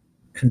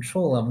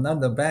control of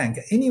another bank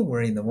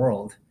anywhere in the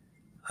world,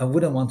 I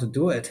wouldn't want to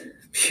do it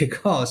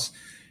because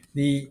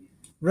the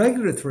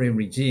regulatory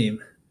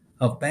regime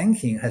of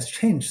banking has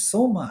changed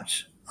so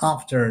much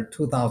after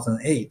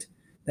 2008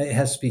 that it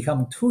has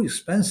become too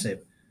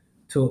expensive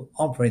to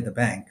operate the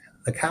bank.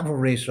 The capital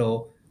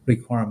ratio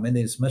requirement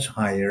is much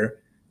higher.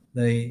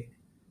 The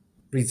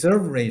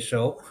reserve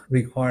ratio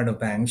required of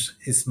banks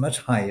is much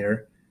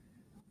higher.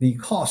 The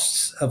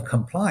costs of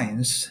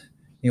compliance,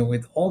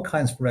 with all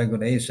kinds of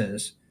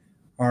regulations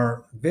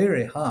are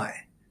very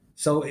high.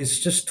 So it's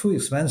just too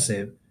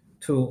expensive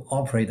to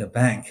operate a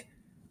bank.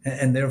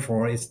 And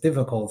therefore, it's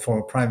difficult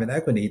for private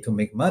equity to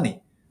make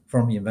money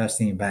from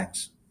investing in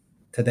banks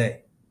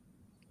today.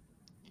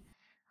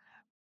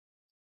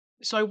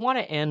 So I want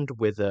to end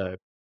with a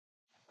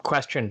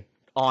question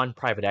on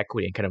private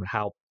equity and kind of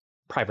how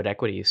private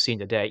equity is seen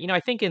today. I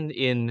think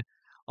in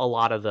a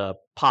lot of the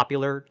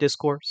popular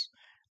discourse,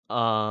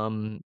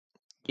 um,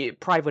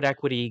 private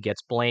equity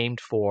gets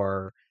blamed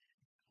for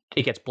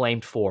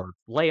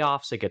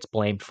layoffs, it gets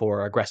blamed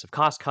for aggressive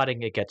cost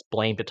cutting, it gets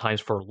blamed at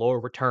times for lower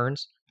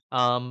returns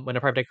when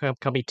a private equity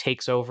company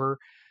takes over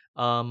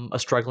a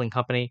struggling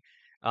company.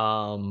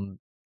 Um,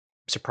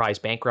 Surprise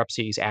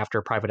bankruptcies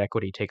after private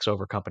equity takes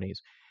over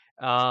companies.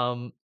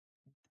 Um,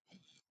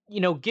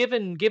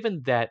 given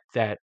that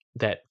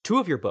two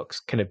of your books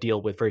kind of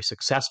deal with very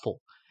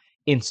successful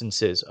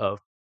instances of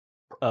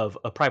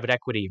a private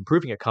equity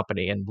improving a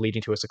company and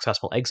leading to a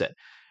successful exit.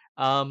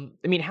 I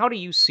mean, how do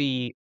you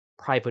see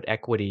private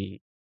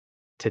equity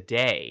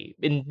today?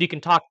 And you can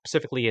talk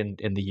specifically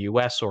in the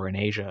US or in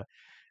Asia.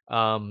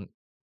 Um,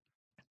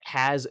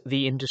 has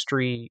the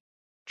industry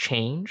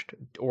changed,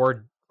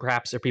 or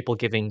perhaps are people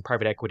giving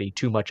private equity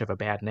too much of a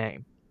bad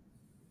name?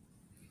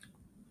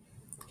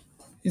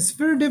 It's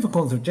very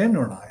difficult to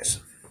generalize,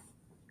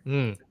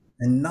 Mm,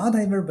 and not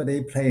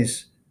everybody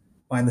plays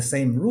by the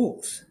same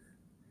rules.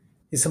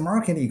 It's a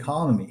market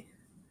economy,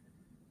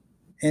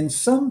 and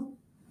some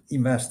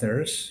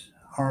investors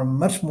are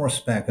much more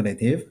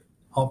speculative,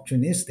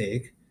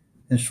 opportunistic,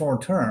 and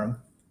short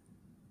term,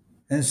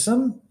 and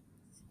some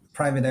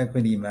private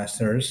equity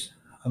investors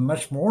are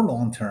much more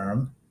long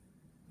term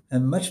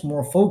and much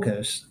more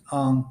focused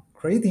on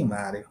creating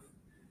value.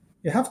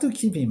 You have to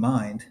keep in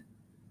mind,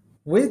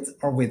 with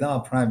or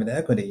without private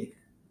equity,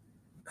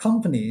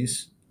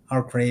 companies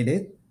are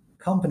created,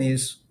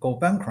 companies go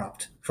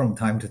bankrupt from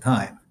time to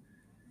time.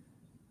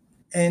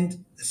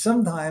 And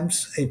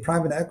sometimes a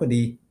private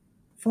equity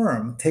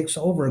firm takes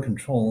over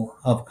control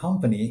of a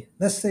company.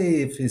 Let's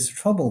say if it's a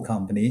troubled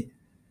company,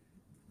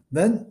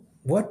 then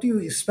what do you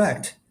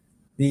expect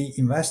the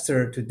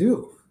investor to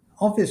do?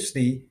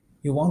 Obviously,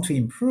 you want to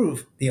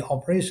improve the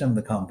operation of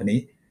the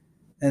company,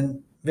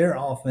 and very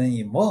often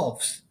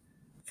involves,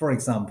 for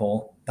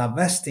example,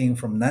 divesting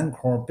from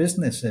non-core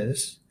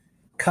businesses,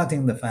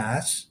 cutting the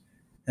fats,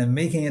 and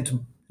making it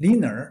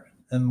leaner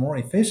and more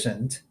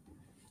efficient.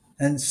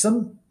 And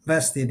some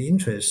vested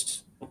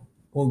interests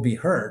will be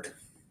hurt.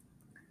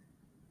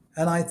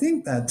 And I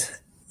think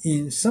that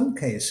in some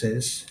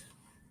cases,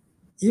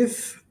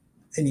 if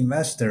an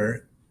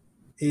investor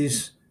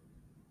is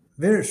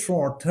very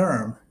short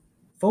term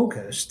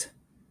focused,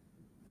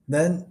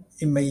 then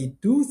it may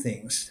do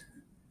things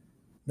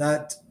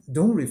that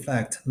don't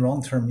reflect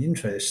long term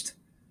interest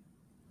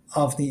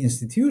of the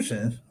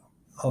institution,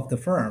 of the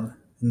firm,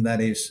 and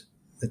that is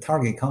the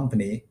target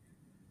company,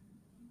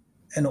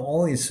 and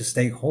all its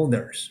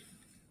stakeholders.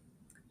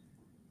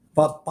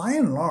 But by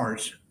and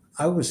large,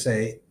 I would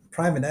say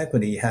private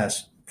equity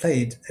has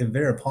played a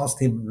very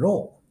positive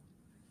role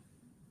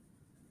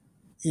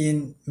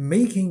in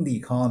making the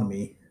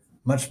economy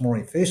much more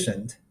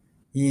efficient,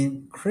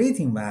 in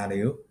creating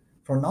value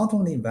for not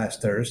only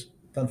investors,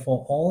 but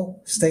for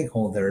all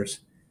stakeholders,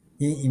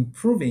 in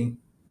improving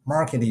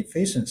market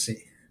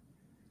efficiency.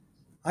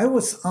 I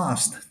was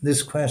asked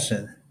this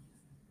question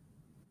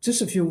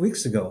just a few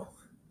weeks ago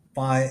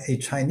by a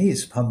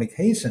Chinese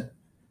publication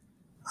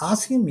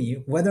asking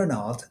me whether or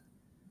not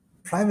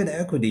private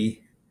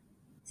equity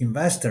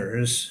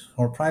investors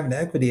or private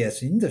equity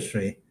as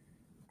industry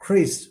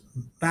creates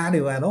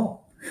value at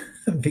all.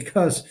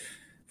 Because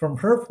from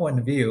her point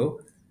of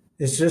view,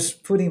 it's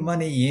just putting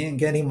money in and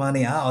getting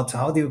money out.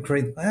 How do you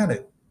create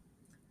value?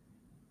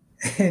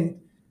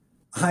 And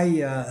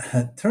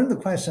I turned the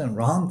question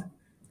around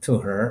to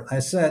her. I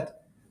said,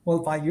 well,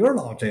 by your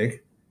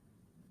logic,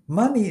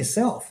 money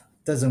itself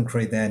doesn't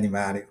create any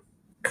value.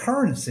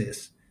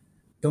 Currencies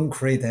don't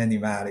create any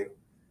value.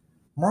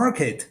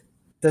 Market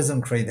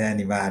doesn't create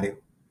any value.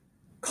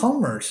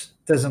 Commerce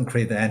doesn't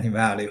create any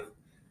value.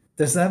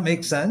 Does that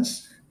make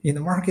sense? In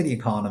the market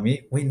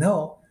economy, we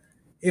know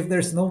if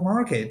there's no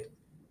market,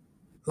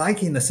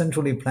 like in the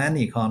centrally planned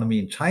economy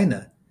in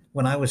China,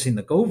 when I was in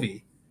the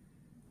Gobi,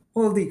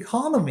 well, the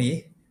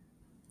economy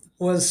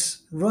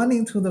was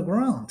running to the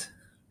ground.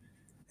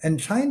 And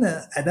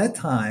China at that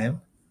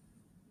time,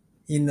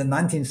 in the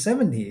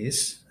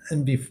 1970s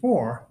and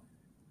before,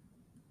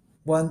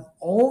 when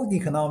all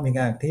economic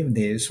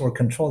activities were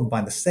controlled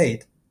by the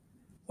state,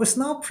 was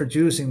not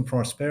producing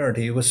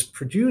prosperity, it was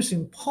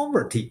producing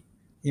poverty.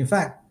 In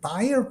fact,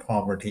 dire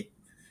poverty.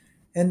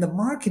 And the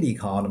market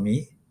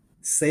economy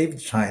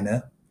saved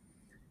China.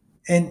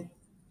 And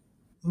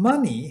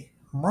money,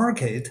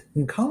 market,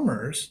 and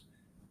commerce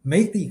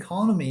make the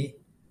economy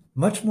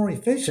much more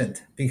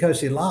efficient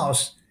because it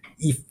allows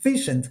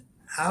efficient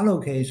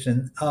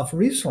allocation of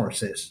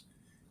resources.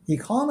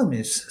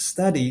 Economists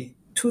study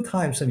two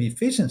types of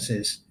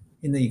efficiencies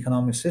in the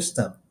economic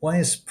system. One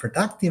is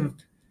productive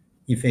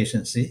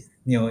efficiency.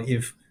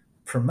 If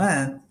per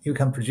man you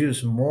can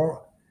produce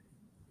more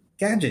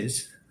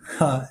gadgets,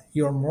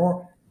 you're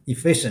more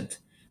efficient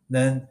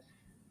than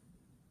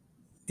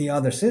the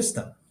other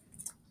system.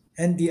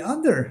 And the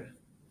other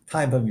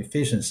type of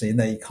efficiency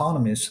that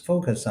economists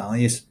focus on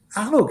is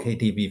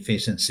allocative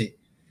efficiency,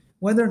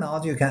 whether or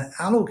not you can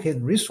allocate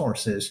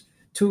resources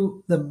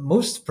to the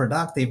most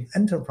productive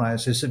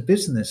enterprises,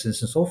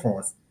 businesses, and so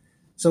forth.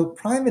 So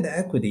private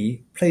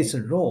equity plays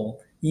a role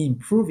in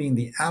improving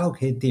the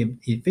allocative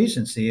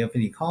efficiency of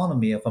the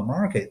economy of a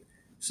market.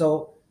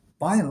 So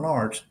by and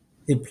large,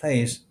 it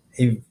plays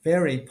a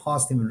very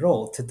positive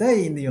role.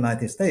 Today in the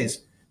United States,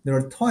 there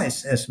are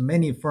twice as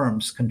many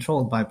firms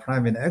controlled by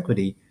private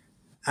equity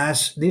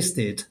as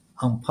listed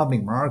on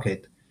public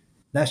market.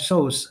 That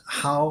shows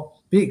how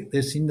big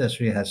this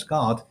industry has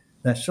got.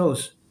 That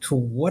shows to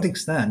what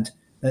extent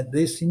that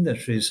this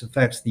industry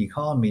affects the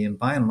economy. And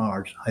by and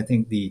large, I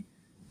think the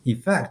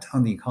effect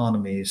on the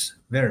economy is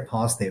very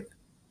positive.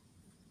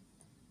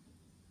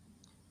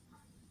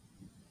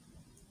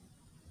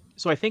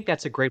 So I think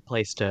that's a great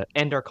place to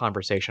end our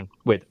conversation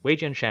with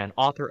Weijian Shan,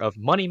 author of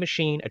Money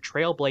Machine, a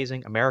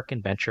trailblazing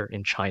American venture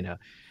in China.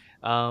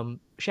 Shan,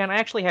 I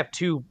actually have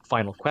two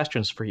final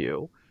questions for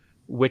you,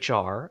 which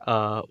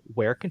are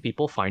where can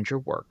people find your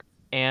work?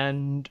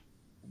 And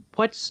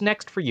what's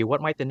next for you?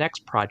 What might the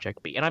next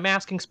project be? And I'm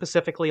asking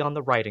specifically on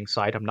the writing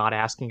side. I'm not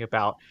asking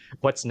about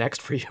what's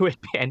next for you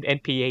at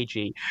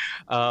PAG.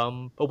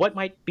 But what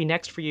might be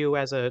next for you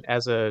as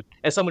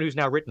someone who's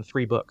now written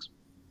 3 books?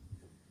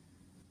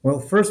 Well,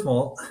 first of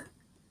all,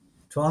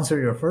 to answer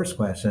your first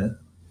question,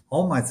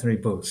 all my 3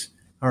 books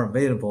are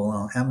available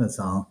on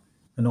Amazon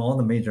and all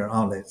the major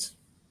outlets.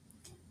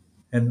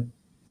 And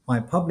my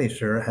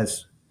publisher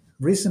has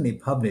recently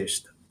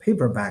published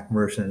paperback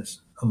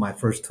versions of my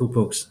first 2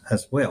 books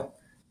as well.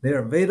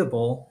 They're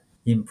available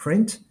in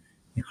print,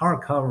 in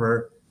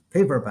hardcover,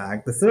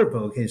 paperback. The third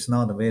book is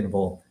not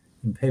available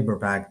in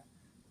paperback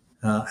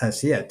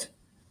as yet.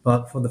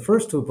 But for the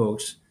first two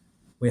books,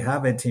 we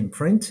have it in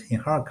print,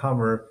 in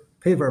hardcover,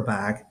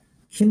 paperback,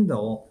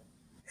 Kindle,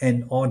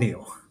 and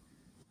audio.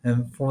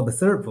 And for the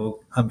third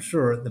book, I'm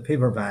sure the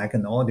paperback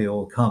and audio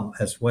will come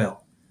as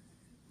well.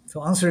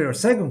 To answer your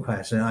second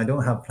question, I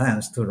don't have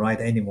plans to write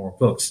any more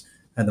books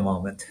at the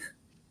moment.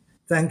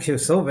 Thank you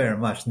so very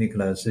much,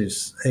 Nicholas.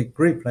 It's a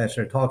great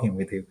pleasure talking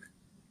with you.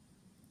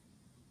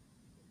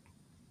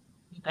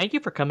 Thank you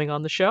for coming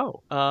on the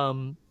show.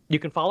 You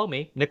can follow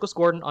me, Nicholas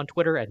Gordon, on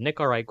Twitter at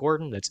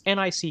NickRIGordon. That's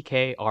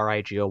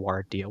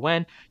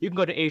NickRigordon. You can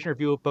go to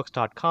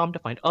AsianReviewOfBooks.com to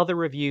find other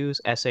reviews,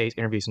 essays,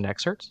 interviews, and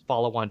excerpts.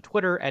 Follow on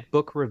Twitter at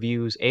Book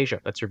Reviews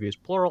Asia. That's reviews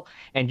plural.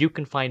 And you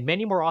can find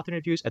many more author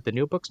interviews at the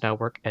New Books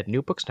Network at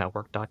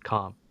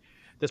newbooksnetwork.com.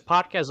 This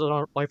podcast is on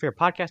all your favorite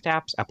podcast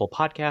apps, Apple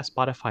Podcasts,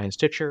 Spotify, and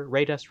Stitcher.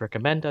 Rate us,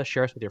 recommend us,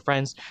 share us with your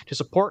friends to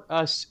support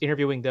us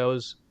interviewing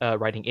those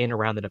writing in,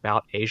 around, and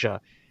about Asia.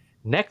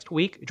 Next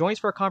week, join us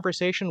for a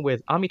conversation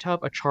with Amitabh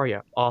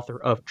Acharya,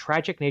 author of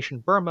Tragic Nation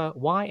Burma,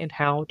 Why and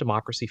How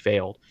Democracy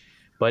Failed.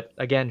 But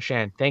again,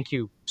 Shan, thank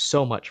you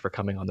so much for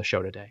coming on the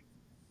show today.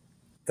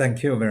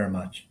 Thank you very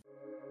much.